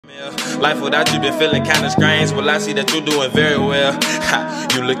Life without you been feeling kinda strange. Well, I see that you're doing very well.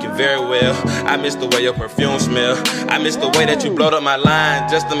 You looking very well. I miss the way your perfume smell. I miss the way that you blowed up my line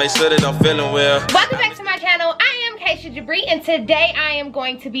just to make sure that I'm feeling well. Welcome back to my channel. I am Jabre, and today I am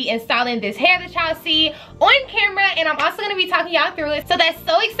going to be installing this hair that y'all see on camera, and I'm also gonna be talking y'all through it. So that's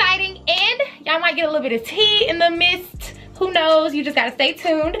so exciting, and y'all might get a little bit of tea in the midst. Who knows? You just gotta stay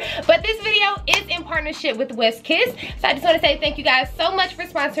tuned. But this video is in partnership with WestKiss. So I just wanna say thank you guys so much for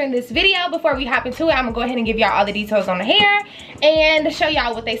sponsoring this video. Before we hop into it, I'm gonna go ahead and give y'all all the details on the hair and show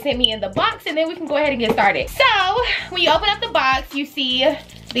y'all what they sent me in the box, and then we can go ahead and get started. So when you open up the box, you see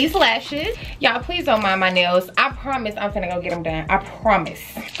these lashes. Y'all, please don't mind my nails. I promise I'm finna go get them done. I promise.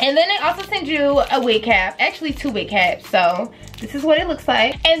 And then they also send you a wig cap. Actually, 2 wig caps. So this is what it looks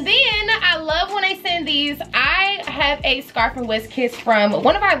like. And then I love when they send these. I have a scarf from WestKiss from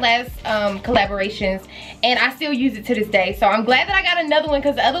one of our last collaborations, and I still use it to this day. So I'm glad that I got another one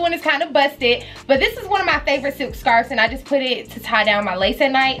because the other one is kind of busted. But this is one of my favorite silk scarves, and I just put it to tie down my lace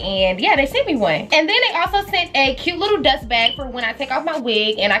at night. And yeah, they sent me one. And then they also sent a cute little dust bag for when I take off my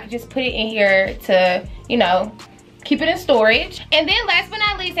wig, and I can just put it in here to, you know, keep it in storage. And then last but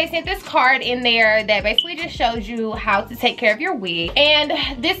not least, they sent this card in there that basically just shows you how to take care of your wig.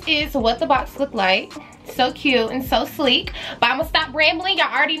 And this is what the box looked like. So cute and so sleek. But I'm gonna stop rambling.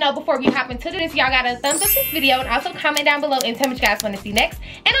 Y'all already know before we hop into this, y'all gotta thumbs up this video and also comment down below and tell me what you guys want to see next.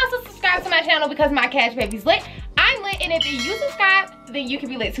 And also subscribe to my channel because my cash baby's lit. I'm lit, and if you subscribe, then you can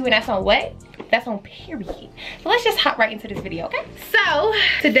be lit too, and that's on what? That's on period. So let's just hop right into this video, okay? So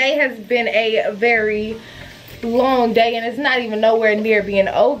today has been a very long day, and it's not even nowhere near being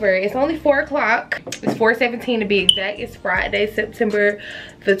over. It's only 4 o'clock. It's 4:17 to be exact. It's Friday, September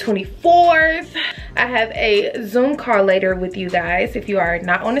the 24th. I have a Zoom call later with you guys. If you are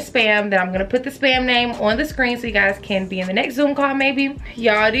not on the spam, then I'm gonna put the spam name on the screen so you guys can be in the next Zoom call maybe.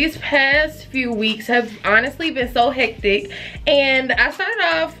 Y'all, these past few weeks have honestly been so hectic, and I started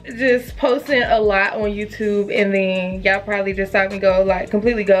off just posting a lot on YouTube, and then y'all probably just saw me go like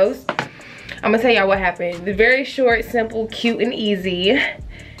completely ghost. I'm gonna tell y'all what happened. The very short, simple, cute, and easy.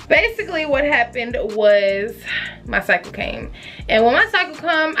 Basically what happened was my cycle came. And when my cycle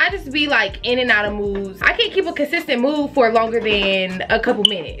come, I just be like in and out of moods. I can't keep a consistent mood for longer than a couple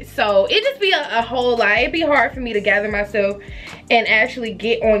minutes. So it just be a whole lot. It'd be hard for me to gather myself and actually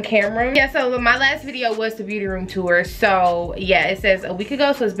get on camera. Yeah, so my last video was the beauty room tour. So yeah, it says a week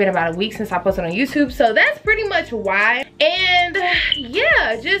ago. So it's been about a week since I posted on YouTube. So that's pretty much why. And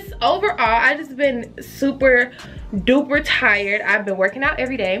yeah, just overall, I just been super duper tired. I've been working out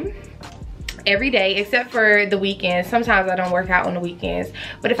every day except for the weekends. Sometimes I don't work out on the weekends,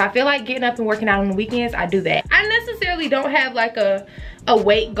 but if I feel like getting up and working out on the weekends, I do that. I necessarily don't have like a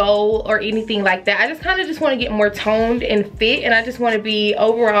weight goal or anything like that. I just kind of just want to get more toned and fit, and I just want to be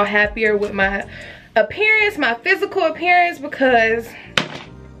overall happier with my appearance, my physical appearance, because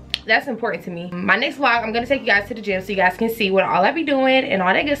that's important to me. My next vlog, I'm gonna take you guys to the gym so you guys can see what all I be doing and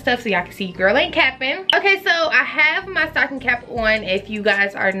all that good stuff, so y'all can see girl ain't capping. Okay, so I have my stocking cap on. If you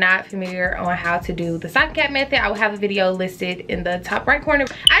guys are not familiar on how to do the stocking cap method, I will have a video listed in the top right corner.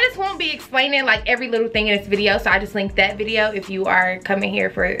 I just won't be explaining like every little thing in this video, so I just linked that video if you are coming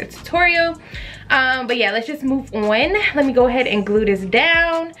here for a tutorial. But yeah, let's just move on. Let me go ahead and glue this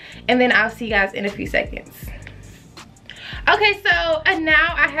down, and then I'll see you guys in a few seconds. Okay, so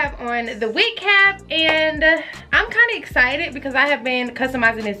now I have on the wig cap, and I'm kind of excited because I have been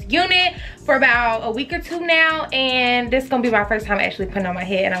customizing this unit for about a week or 2 now, and this is gonna be my first time actually putting on my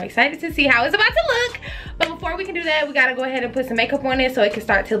head, and I'm excited to see how it's about to look. But before we can do that, we gotta go ahead and put some makeup on it so it can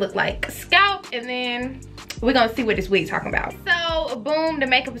start to look like scalp, and then we're gonna see what this wig's talking about. So boom, the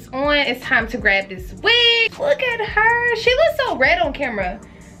makeup is on. It's time to grab this wig. Look at her. She looks so red on camera.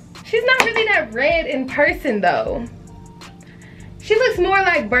 She's not really that red in person though. She looks more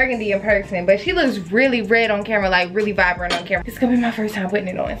like burgundy in person, but she looks really red on camera, like really vibrant on camera. It's gonna be my first time putting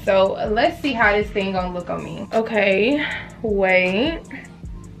it on. So let's see how this thing gonna look on me. Okay, wait.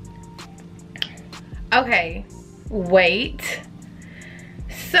 Okay, wait.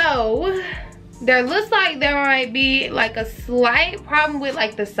 So there looks like there might be like a slight problem with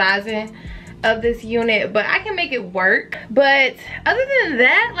like the sizing of this unit, but I can make it work. But other than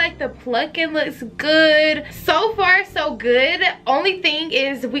that, like the plucking looks good. So far so good. Only thing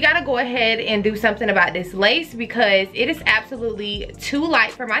is we gotta go ahead and do something about this lace because it is absolutely too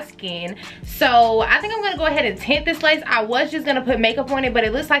light for my skin. So I think I'm gonna go ahead and tint this lace. I was just gonna put makeup on it, but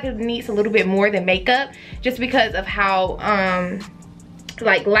it looks like it needs a little bit more than makeup just because of how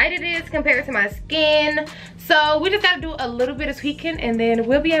like light it is compared to my skin. So we just gotta do a little bit of tweaking, and then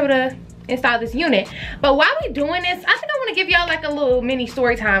we'll be able to install this unit. But while we doing this, I think I want to give y'all like a little mini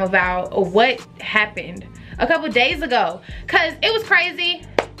story time about what happened a couple days ago, because it was crazy.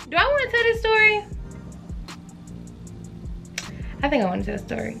 Do I want to tell this story? I think I want to tell the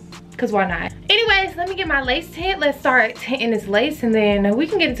story, because why not? Anyways, let me get my lace tint. Let's start tinting this lace and then we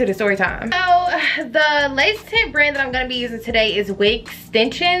can get into the story time. So the lace tint brand that I'm going to be using today is Wig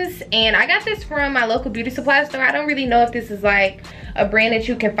Extensions, and I got this from my local beauty supply store. I don't really know if this is like a brand that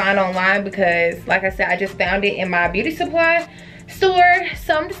you can find online, because like I said, I just found it in my beauty supply store.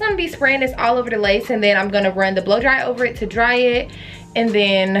 So I'm just going to be spraying this all over the lace, and then I'm going to run the blow dry over it to dry it. And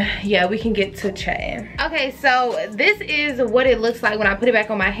then, yeah, we can get to chatting. Okay, so this is what it looks like when I put it back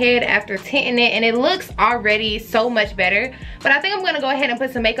on my head after tinting it. And it looks already so much better. But I think I'm gonna go ahead and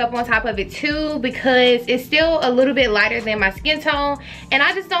put some makeup on top of it too, because it's still a little bit lighter than my skin tone. And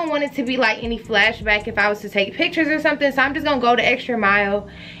I just don't want it to be like any flashback if I was to take pictures or something. So I'm just gonna go the extra mile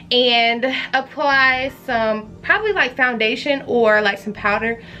and apply some, probably like foundation or like some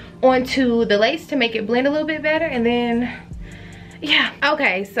powder onto the lace to make it blend a little bit better. And then, yeah,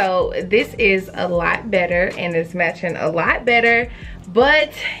 okay, so this is a lot better and it's matching a lot better.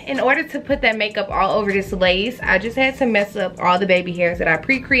 But in order to put that makeup all over this lace, I just had to mess up all the baby hairs that I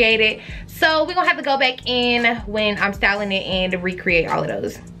pre-created. So we're gonna have to go back in when I'm styling it and recreate all of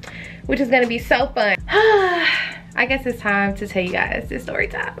those, which is gonna be so fun. I guess it's time to tell you guys this story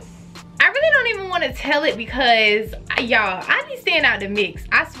time. I really don't even want to tell it because, y'all, I be staying out the mix.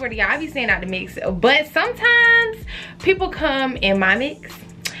 I swear to y'all, I be staying out the mix. But sometimes people come in my mix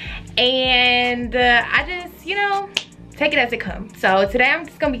and I just, you know, take it as it comes. So today I'm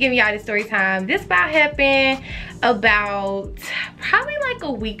just going to be giving y'all the story time. This about happened about probably like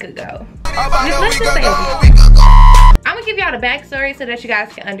a week ago. Let's just say a week. I'm gonna give y'all the backstory so that you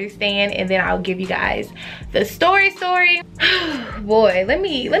guys can understand, and then I'll give you guys the story. Boy, let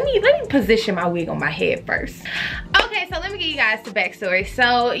me position my wig on my head first. Okay, so let me give you guys the backstory.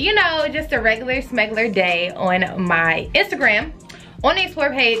 So, you know, just a regular smuggler day on my Instagram. On the explore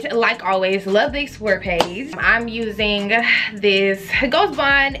page, like always, love the explore page. I'm using this Ghost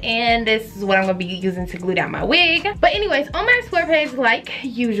Bond, and this is what I'm gonna be using to glue down my wig. But anyways, on my explore page, like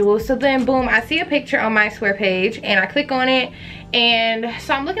usual, so then boom, I see a picture on my explore page, and I click on it, and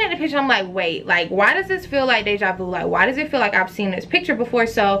so I'm looking at the picture, I'm like, wait, like, why does this feel like deja vu? Like, why does it feel like I've seen this picture before?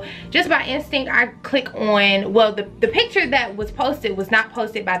 So just by instinct, I click on, well, the picture that was posted was not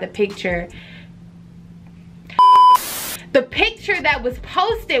posted by the picture. The picture that was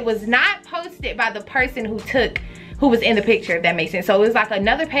posted was not posted by the person who was in the picture, if that makes sense. So it was like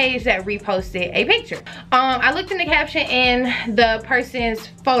another page that reposted a picture. I looked in the caption, and the person's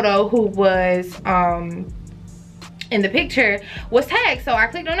photo who was in the picture was tagged. So I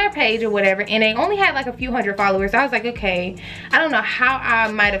clicked on their page or whatever, and they only had like a few hundred followers. I was like, okay, I don't know how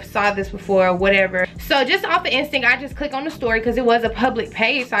I might have saw this before or whatever. So just off of instinct, I just clicked on the story because it was a public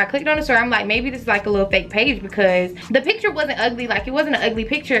page. So I clicked on the story. I'm like, maybe this is like a little fake page, because the picture wasn't ugly. Like, it wasn't an ugly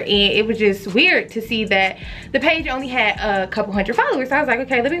picture, and it was just weird to see that the page only had a couple hundred followers. So I was like,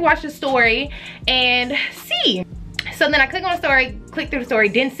 okay, let me watch the story and see. So then I click on the story, click through the story,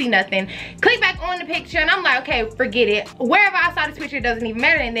 didn't see nothing. Click back on the picture, and I'm like, okay, forget it. Wherever I saw this picture, it doesn't even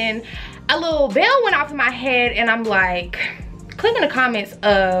matter. And then a little bell went off in my head, and I'm like, click in the comments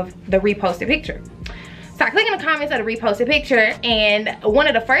of the reposted picture. So I click in the comments of the reposted picture, and one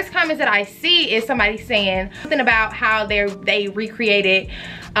of the first comments that I see is somebody saying something about how they recreated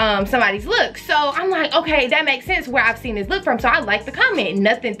somebody's look. So I'm like, okay, that makes sense where I've seen this look from. So I like the comment,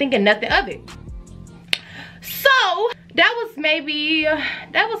 thinking nothing of it. So that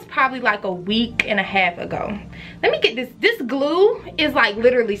was probably like a week and a half ago. Let me get this glue is like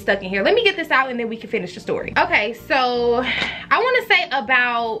literally stuck in here. Let me get this out, and then we can finish the story. Okay, so I want to say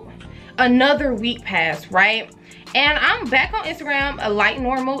about another week passed, right? And I'm back on Instagram like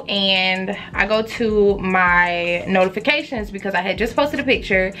normal, and I go to my notifications because I had just posted a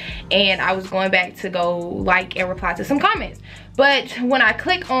picture, and I was going back to go like and reply to some comments. But when I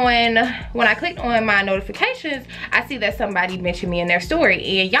clicked on my notifications, I see that somebody mentioned me in their story.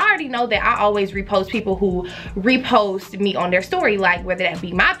 And y'all already know that I always repost people who repost me on their story, like whether that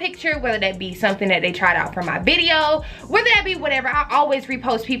be my picture, whether that be something that they tried out for my video, whether that be whatever. I always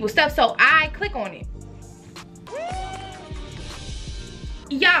repost people's stuff, so I click on it.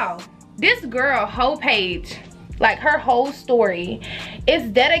 Y'all, this girl whole page, like her whole story, is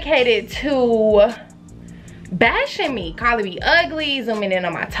dedicated to bashing me, calling me ugly, zooming in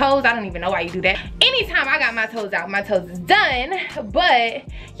on my toes. I don't even know why you do that. Anytime I got my toes out, my toes is done. But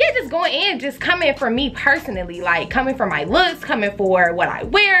yeah, just going in, just coming for me personally, like coming for my looks, coming for what I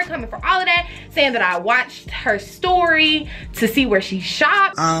wear, coming for all of that, saying that I watched her story to see where she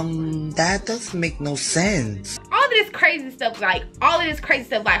shopped. That doesn't make no sense. All of this crazy stuff, like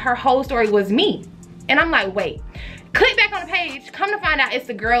her whole story was me. And I'm like, wait, click back on the page, come to find out it's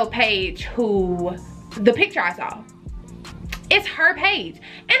the girl page who the picture I saw. It's her page.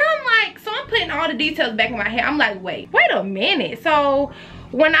 And I'm like, so I'm putting all the details back in my head. I'm like, wait a minute. So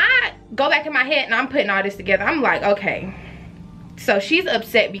when I go back in my head and I'm putting all this together, I'm like, okay, so she's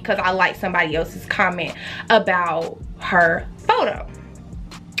upset because I like somebody else's comment about her photo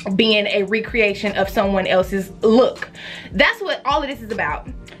being a recreation of someone else's look. That's what all of this is about.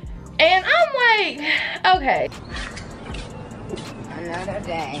 And I'm like, okay. Another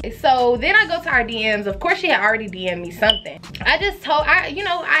day. So then I go to our DMs. Of course, she had already DM'd me something. I just told,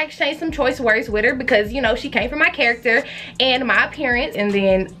 I exchanged some choice words with her because, you know, she came from my character and my appearance, and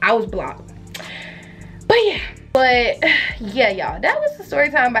then I was blocked. But yeah, y'all, that was the story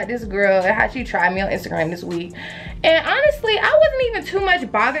time about this girl and how she tried me on Instagram this week. And honestly, I wasn't even too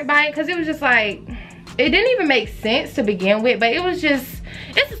much bothered by it because it was just like, it didn't even make sense to begin with. But it was just,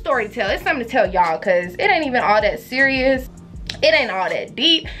 it's a story to tell. It's something to tell y'all because it ain't even all that serious. It ain't all that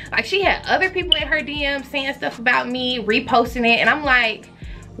deep. Like, she had other people in her DM saying stuff about me, reposting it, and I'm like,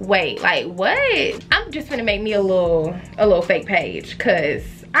 wait, like what? I'm just gonna make me a little fake page because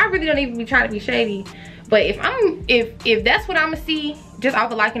I really don't even be trying to be shady. But if that's what I'ma see just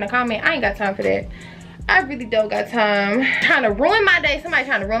off of liking a comment, I ain't got time for that. I really don't got time. Trying to ruin my day. Somebody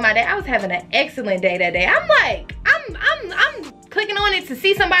trying to ruin my day. I was having an excellent day that day. I'm like, I'm clicking on it to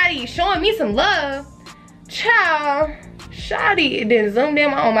see somebody showing me some love. Child, shoddy, and then zoomed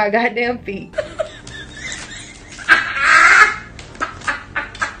in on my goddamn feet.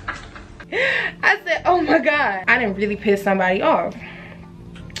 I said, oh my God. I didn't really piss somebody off.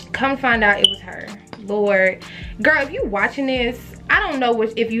 Come find out it was her. Lord. Girl, if you watching this, I don't know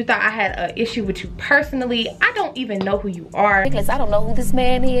if you thought I had an issue with you personally. I don't even know who you are. Because I don't know who this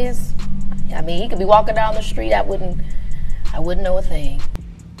man is. I mean, he could be walking down the street. I wouldn't know a thing.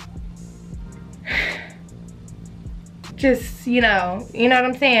 Just, you know what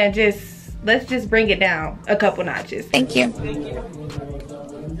I'm saying? Just, let's just bring it down a couple notches. Thank you.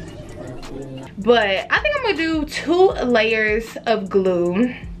 But I think I'm gonna do 2 layers of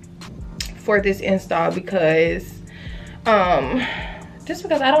glue for this install because just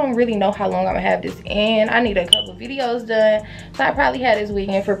because I don't really know how long I'm gonna have this in. I need a couple videos done, so I probably had this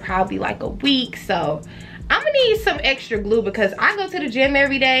weekend for probably like a week. So I'm gonna need some extra glue because I go to the gym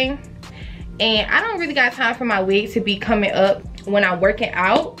every day and I don't really got time for my wig to be coming up when I'm working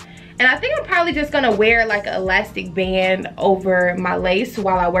out. And I think I'm probably just gonna wear like an elastic band over my lace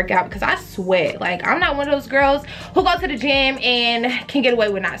while I work out because I sweat. Like, I'm not one of those girls who go to the gym and can get away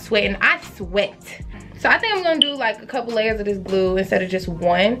with not sweating. I sweat. So I think I'm gonna do like a couple layers of this glue instead of just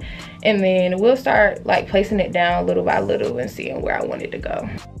one. And then we'll start like placing it down little by little and seeing where I want it to go.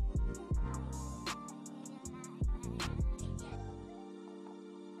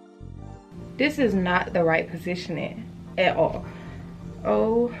 This is not the right positioning at all.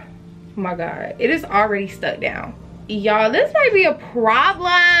 Oh my God, it is already stuck down. Y'all, this might be a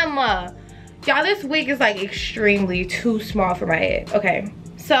problem. Y'all, this wig is like extremely too small for my head. Okay,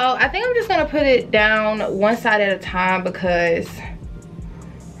 so I think I'm just gonna put it down one side at a time because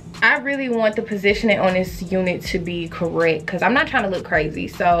I really want the positioning on this unit to be correct because I'm not trying to look crazy.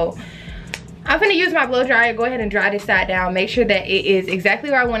 So I'm gonna use my blow dryer, go ahead and dry this side down, make sure that it is exactly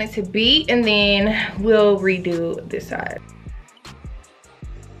where I want it to be, and then we'll redo this side.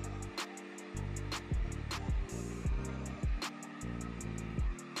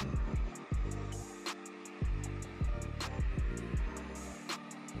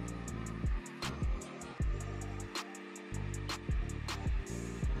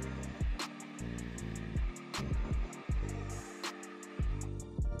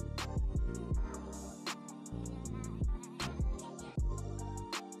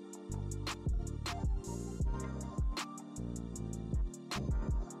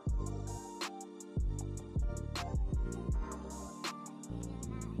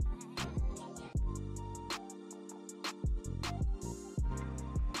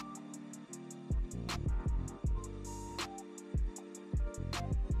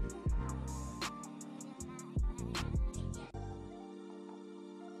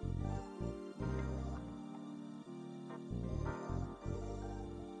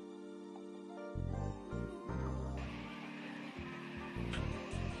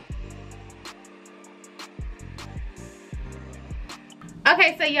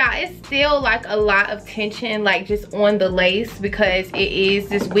 Okay, so y'all, it's still like a lot of tension like just on the lace because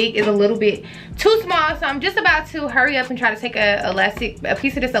this wig is a little bit too small. So I'm just about to hurry up and try to take a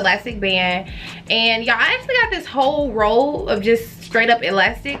piece of this elastic band. And y'all, I actually got this whole roll of just straight up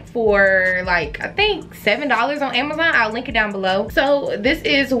elastic for like I think $7 on Amazon. I'll link it down below. So this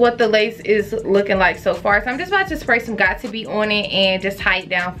is what the lace is looking like so far. So I'm just about to spray some Got To Be on it and just tie it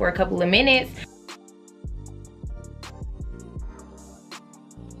down for a couple of minutes.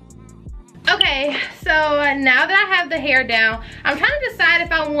 Okay, so now that I have the hair down, I'm trying to decide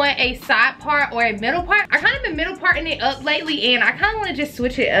if I want a side part or a middle part. I kind of been middle parting it up lately and I kind of want to just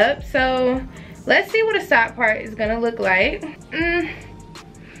switch it up. So let's see what a side part is gonna look like.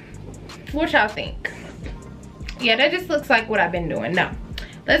 What y'all think? Yeah, that just looks like what I've been doing. No,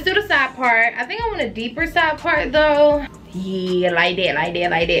 let's do the side part. I think I want a deeper side part though. Yeah, like that, like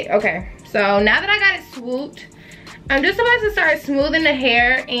that, like that. Okay, so now that I got it swooped, I'm just about to start smoothing the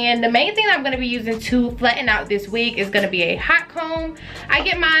hair, and the main thing I'm going to be using to flatten out this wig is going to be a hot comb. I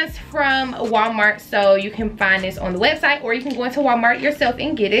get mine from Walmart, so you can find this on the website or you can go into Walmart yourself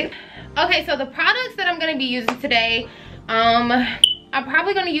and get it. Okay, so the products that I'm going to be using today, I'm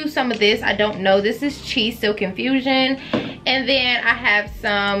probably going to use some of this. I don't know. This is Cheese Silk Infusion, and then I have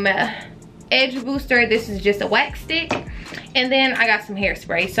some Edge Booster. This is just a wax stick. And then I got some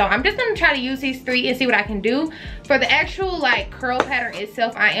hairspray. So I'm just gonna try to use these three and see what I can do. For the actual like curl pattern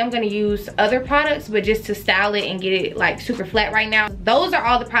itself, I am gonna use other products, but just to style it and get it like super flat right now, those are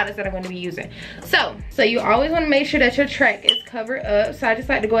all the products that I'm gonna be using. So you always wanna make sure that your track is covered up. So I just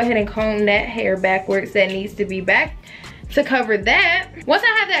like to go ahead and comb that hair backwards that needs to be back to cover that. Once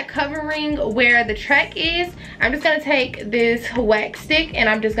I have that covering where the track is, I'm just gonna take this wax stick and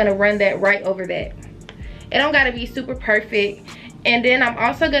I'm just gonna run that right over that. It don't gotta be super perfect. And then I'm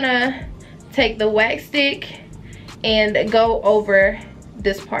also gonna take the wax stick and go over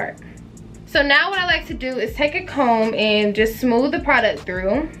this part. So now what I like to do is take a comb and just smooth the product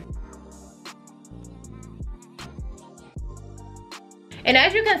through. And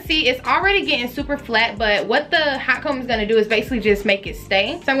as you can see, it's already getting super flat, but what the hot comb is gonna do is basically just make it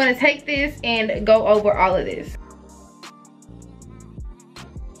stay. So I'm gonna take this and go over all of this.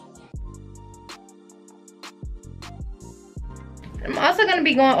 I'm also going to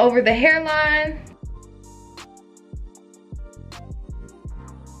be going over the hairline.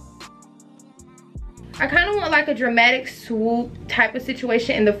 I kind of want like a dramatic swoop type of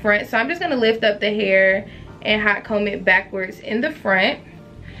situation in the front. So I'm just going to lift up the hair and hot comb it backwards in the front.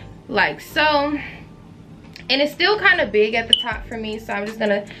 Like so. And it's still kind of big at the top for me. So I'm just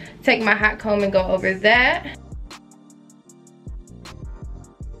going to take my hot comb and go over that.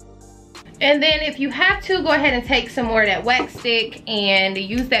 And then if you have to, go ahead and take some more of that wax stick and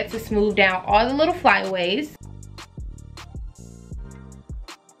use that to smooth down all the little flyaways.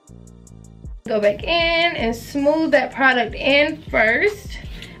 Go back in and smooth that product in first.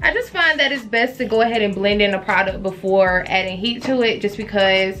 I just find that it's best to go ahead and blend in a product before adding heat to it, just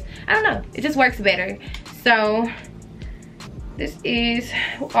because, I don't know, it just works better. So this is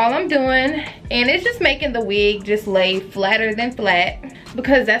all I'm doing, and it's just making the wig just lay flatter than flat,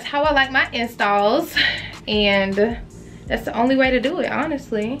 because that's how I like my installs, and that's the only way to do it,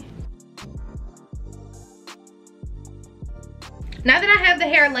 honestly. Now that I have the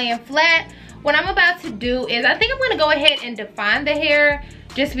hair laying flat, what I'm about to do is I think I'm going to go ahead and define the hair,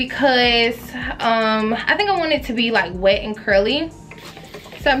 just because I think I want it to be like wet and curly.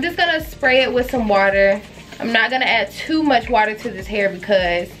 So I'm just going to spray it with some water. I'm not going to add too much water to this hair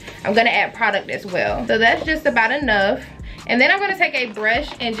because I'm going to add product as well. So that's just about enough. And then I'm going to take a brush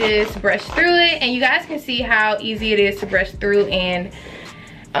and just brush through it. And you guys can see how easy it is to brush through, and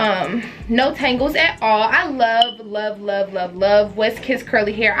no tangles at all. I love West Kids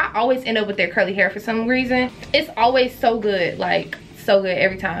curly hair. I always end up with their curly hair for some reason. It's always so good, like so good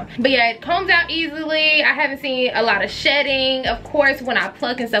every time. But yeah, it combs out easily. I haven't seen a lot of shedding. Of course, when I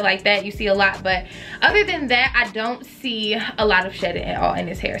pluck and stuff like that, you see a lot, but other than that, I don't see a lot of shedding at all in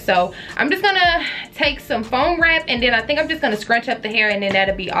this hair. So I'm just gonna take some foam wrap, and then I think I'm just gonna scrunch up the hair, and then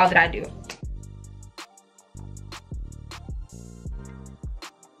that'll be all that I do.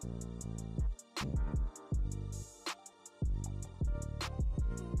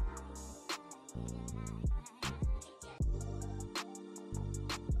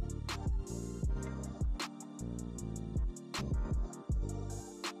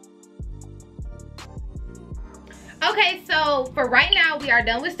 Okay, so for right now, we are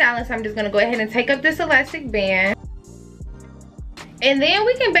done with styling, so I'm just gonna go ahead and take up this elastic band. And then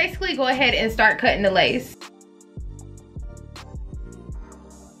we can basically go ahead and start cutting the lace.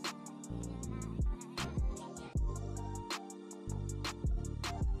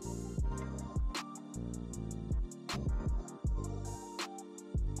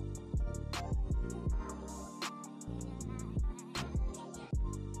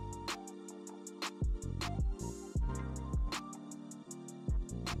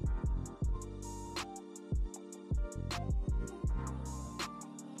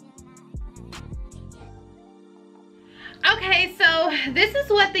 Okay, so this is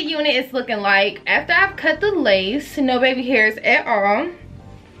what the unit is looking like after I've cut the lace. No baby hairs at all.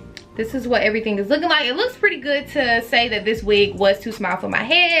 This is what everything is looking like. It looks pretty good to say that this wig was too small for my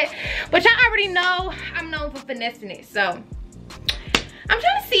head, but y'all already know I'm known for finessing it. So I'm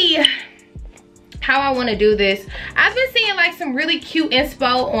trying to see how I want to do this. I've been seeing like some really cute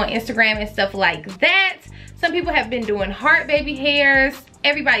inspo on Instagram and stuff like that. Some people have been doing heart baby hairs.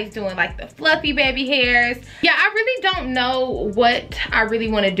 Everybody's doing like the fluffy baby hairs. Yeah, I really don't know what I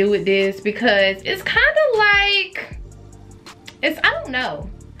really want to do with this, because it's kind of like, I don't know.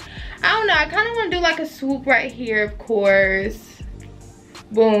 I kind of want to do like a swoop right here, of course.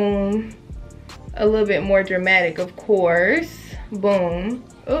 Boom. A little bit more dramatic, of course. Boom.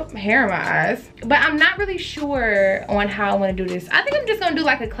 Oh, hair in my eyes. But I'm not really sure on how I want to do this. I think I'm just going to do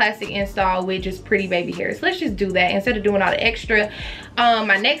like a classic install with just pretty baby hairs. Let's just do that instead of doing all the extra.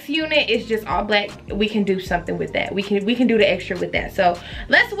 My next unit is just all black. We can do something with that. We can do the extra with that. So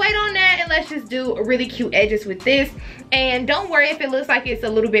let's wait on that, and let's just do really cute edges with this. And don't worry if it looks like it's a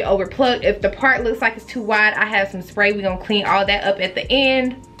little bit over plucked. If the part looks like it's too wide, I have some spray. We're going to clean all that up at the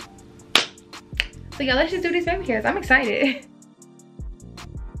end. So yeah, let's just do these baby hairs. I'm excited.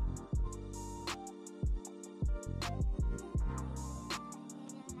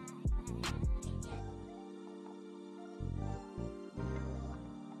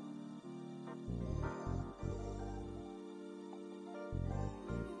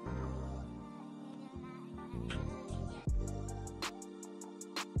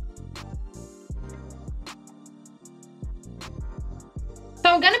 So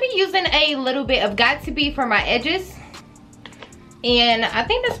I'm gonna be using a little bit of Got To Be for my edges, and I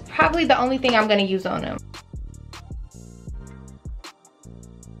think that's probably the only thing I'm gonna use on them.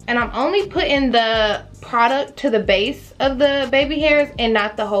 And I'm only putting the product to the base of the baby hairs and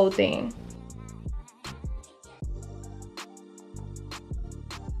not the whole thing.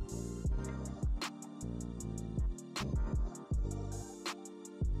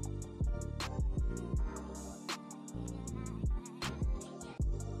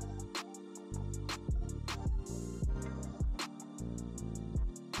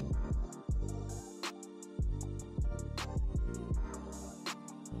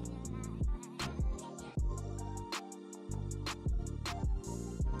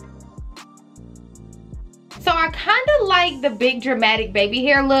 So I kind of like the big dramatic baby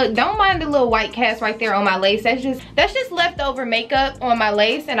hair look. Don't mind the little white cast right there on my lace. That's just leftover makeup on my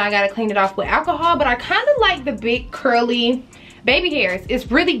lace, and I gotta clean it off with alcohol. But I kind of like the big curly baby hairs. It's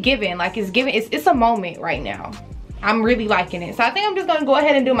really giving, like it's a moment right now. I'm really liking it. So I think I'm just gonna go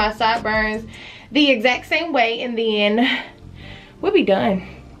ahead and do my sideburns the exact same way, and then we'll be done.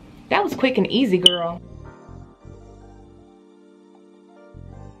 That was quick and easy, girl.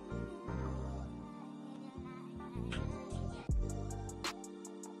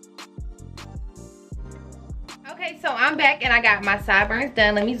 Okay, so I'm back and I got my sideburns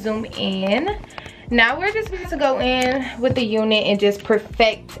done. Let me zoom in. Now we're just going to go in with the unit and just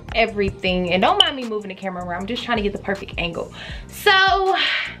perfect everything. And don't mind me moving the camera around. I'm just trying to get the perfect angle. So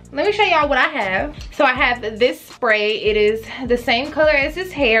let me show y'all what I have. So I have this spray. It is the same color as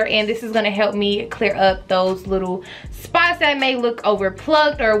this hair, and this is going to help me clear up those little spots that may look over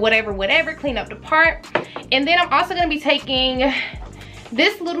plucked or whatever, clean up the part. And then I'm also going to be taking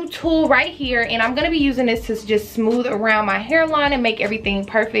this little tool right here, and I'm gonna be using this to just smooth around my hairline and make everything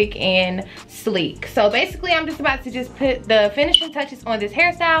perfect and sleek. So basically I'm just about to just put the finishing touches on this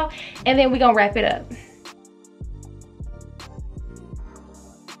hairstyle, and then we're gonna wrap it up.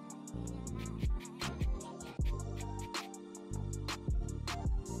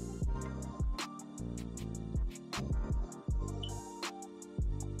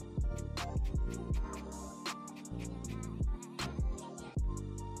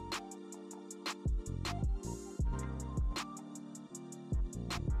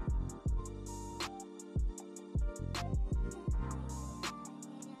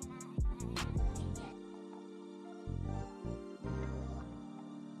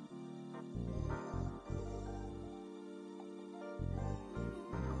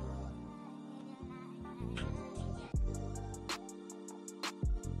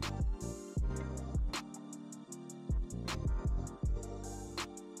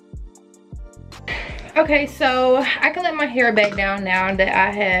 Okay, so I can let my hair back down now that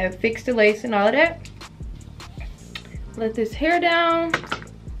I have fixed the lace and all of that. Let this hair down.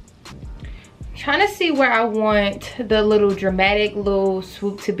 I'm trying to see where I want the little dramatic little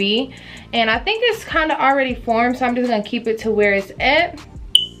swoop to be, and I think it's kind of already formed, so I'm just gonna keep it to where it's at.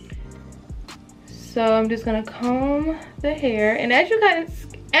 So I'm just gonna comb the hair, and as you guys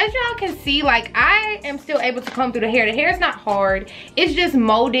as y'all can see, like, I am still able to comb through the hair. The hair is not hard. It's just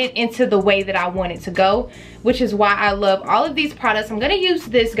molded into the way that I want it to go, which is why I love all of these products. I'm gonna use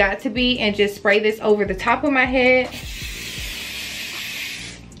this Got2b and just spray this over the top of my head.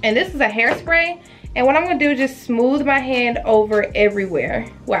 And this is a hairspray. And what I'm gonna do is just smooth my hand over everywhere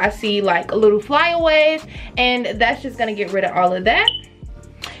where I see like little flyaways, and that's just gonna get rid of all of that.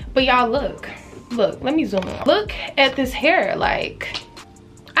 But y'all look, let me zoom in. Look at this hair, like,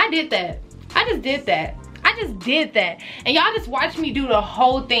 I did that. I just did that. And y'all just watch me do the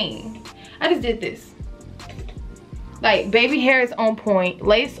whole thing. I just did this. Like, baby hair is on point,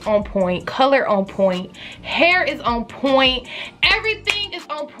 lace on point, color on point, hair is on point, everything is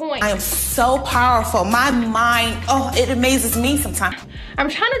on point. I am so powerful. My mind, oh, it amazes me sometimes. I'm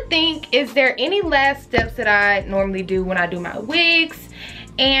trying to think, is there any last steps that I normally do when I do my wigs?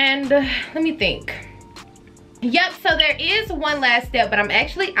 And let me think. Yep, so there is one last step, but I'm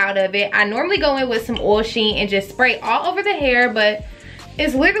actually out of it. I normally go in with some oil sheen and just spray all over the hair, but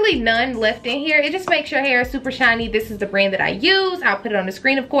it's literally none left in here. It just makes your hair super shiny. This is the brand that I use. I'll put it on the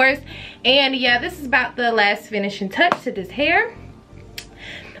screen, of course. And yeah, this is about the last finishing touch to this hair.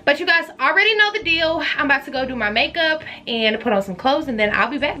 But you guys already know the deal. I'm about to go do my makeup and put on some clothes, and then I'll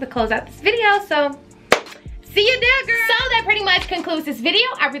be back to close out this video. So see you there, girl. So that pretty much concludes this video.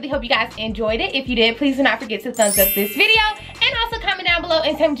 I really hope you guys enjoyed it. If you did, please do not forget to thumbs up this video, and also comment down below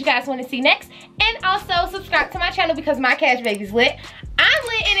and tell me what you guys want to see next. And also subscribe to my channel because my cash baby's lit. I'm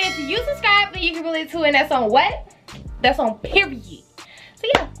lit, and if you subscribe, then you can be lit too, and that's on what? That's on period. So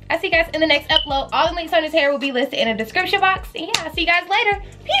yeah, I'll see you guys in the next upload. All the links on this hair will be listed in the description box. And yeah, I'll see you guys later.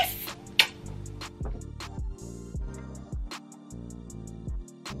 Peace.